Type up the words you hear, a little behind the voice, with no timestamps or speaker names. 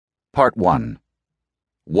Part 1.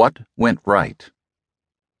 What Went Right?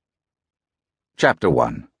 Chapter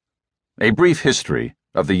 1. A Brief History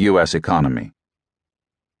of the U.S. Economy.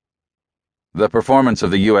 The performance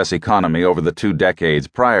of the U.S. economy over the 2 decades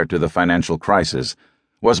prior to the financial crisis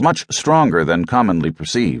was much stronger than commonly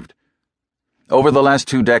perceived. Over the last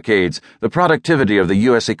 2 decades, the productivity of the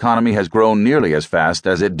U.S. economy has grown nearly as fast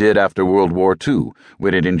as it did after World War II,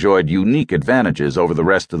 when it enjoyed unique advantages over the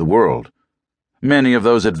rest of the world. Many of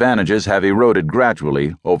those advantages have eroded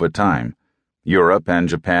gradually over time. Europe and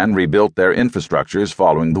Japan rebuilt their infrastructures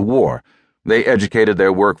following the war. They educated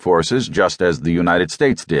their workforces just as the United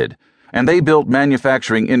States did, and they built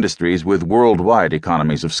manufacturing industries with worldwide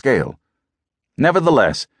economies of scale.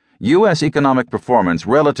 Nevertheless, U.S. economic performance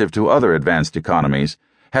relative to other advanced economies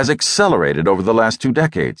has accelerated over the last 2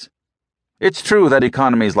 decades. It's true that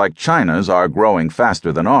economies like China's are growing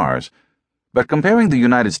faster than ours, but comparing the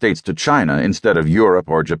United States to China instead of Europe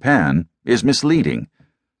or Japan is misleading.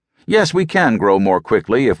 Yes, we can grow more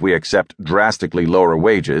quickly if we accept drastically lower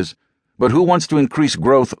wages, but who wants to increase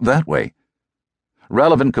growth that way?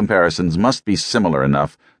 Relevant comparisons must be similar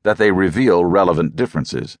enough that they reveal relevant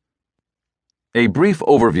differences. A brief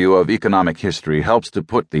overview of economic history helps to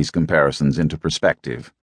put these comparisons into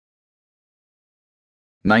perspective.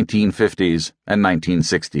 1950s and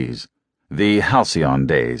 1960s, the halcyon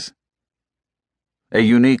days. A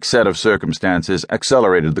unique set of circumstances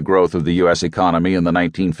accelerated the growth of the U.S. economy in the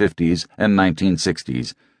 1950s and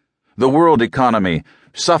 1960s. The world economy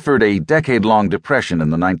suffered a decade-long depression in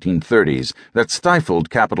the 1930s that stifled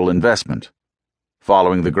capital investment.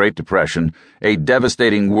 Following the Great Depression, a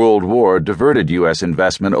devastating world war diverted U.S.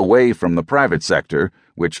 investment away from the private sector,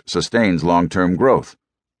 which sustains long-term growth.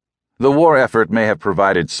 The war effort may have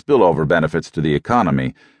provided spillover benefits to the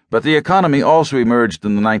economy, but the economy also emerged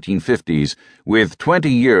in the 1950s with 20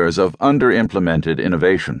 years of under-implemented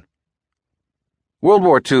innovation. World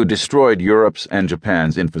War II destroyed Europe's and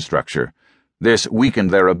Japan's infrastructure. This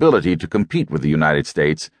weakened their ability to compete with the United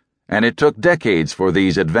States, and it took decades for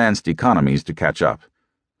these advanced economies to catch up.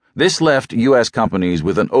 This left U.S. companies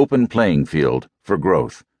with an open playing field for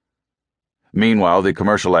growth. Meanwhile, the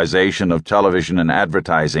commercialization of television and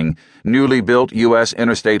advertising, newly built U.S.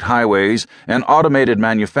 interstate highways, and automated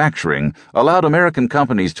manufacturing allowed American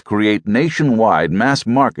companies to create nationwide mass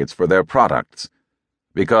markets for their products.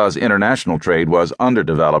 Because international trade was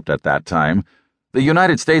underdeveloped at that time, the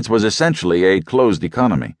United States was essentially a closed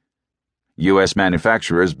economy. U.S.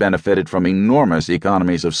 manufacturers benefited from enormous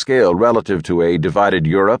economies of scale relative to a divided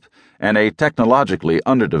Europe and a technologically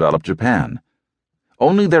underdeveloped Japan.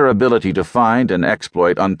 Only their ability to find and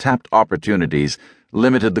exploit untapped opportunities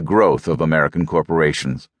limited the growth of American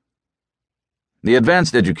corporations. The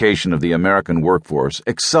advanced education of the American workforce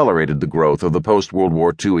accelerated the growth of the post-World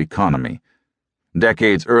War II economy.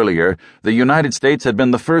 Decades earlier, the United States had been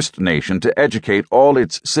the first nation to educate all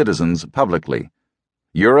its citizens publicly.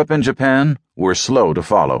 Europe and Japan were slow to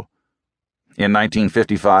follow. In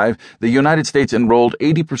 1955, the United States enrolled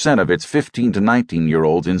 80% of its 15 to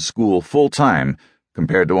 19-year-olds in school full-time,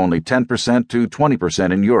 compared to only 10% to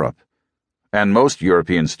 20% in Europe. And most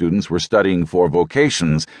European students were studying for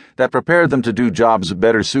vocations that prepared them to do jobs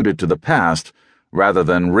better suited to the past, rather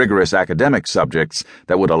than rigorous academic subjects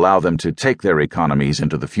that would allow them to take their economies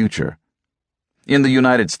into the future. In the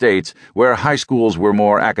United States, where high schools were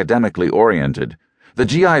more academically oriented, the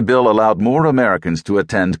GI Bill allowed more Americans to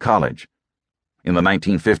attend college. In the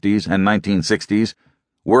 1950s and 1960s,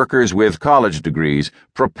 workers with college degrees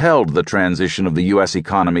propelled the transition of the U.S.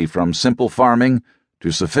 economy from simple farming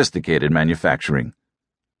to sophisticated manufacturing.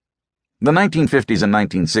 The 1950s and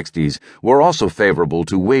 1960s were also favorable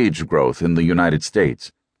to wage growth in the United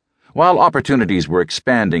States. While opportunities were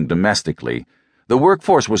expanding domestically, the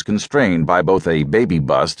workforce was constrained by both a baby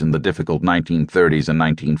bust in the difficult 1930s and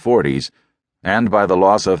 1940s and by the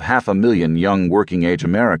loss of 500,000 young working-age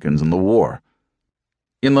Americans in the war.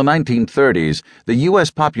 In the 1930s, the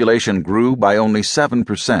U.S. population grew by only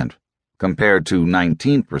 7%, compared to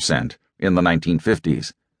 19% in the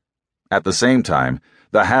 1950s. At the same time,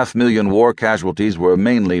 the 500,000 war casualties were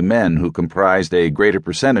mainly men who comprised a greater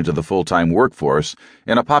percentage of the full-time workforce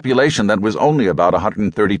in a population that was only about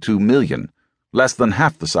 132 million, less than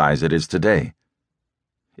half the size it is today.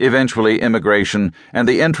 Eventually, immigration and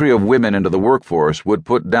the entry of women into the workforce would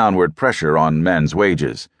put downward pressure on men's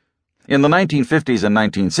wages. In the 1950s and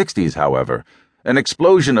 1960s, however, an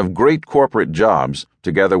explosion of great corporate jobs,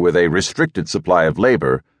 together with a restricted supply of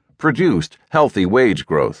labor, produced healthy wage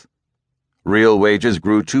growth. Real wages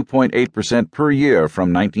grew 2.8% per year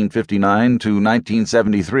from 1959 to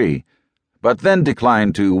 1973, but then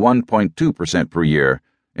declined to 1.2% per year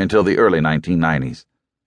until the early 1990s.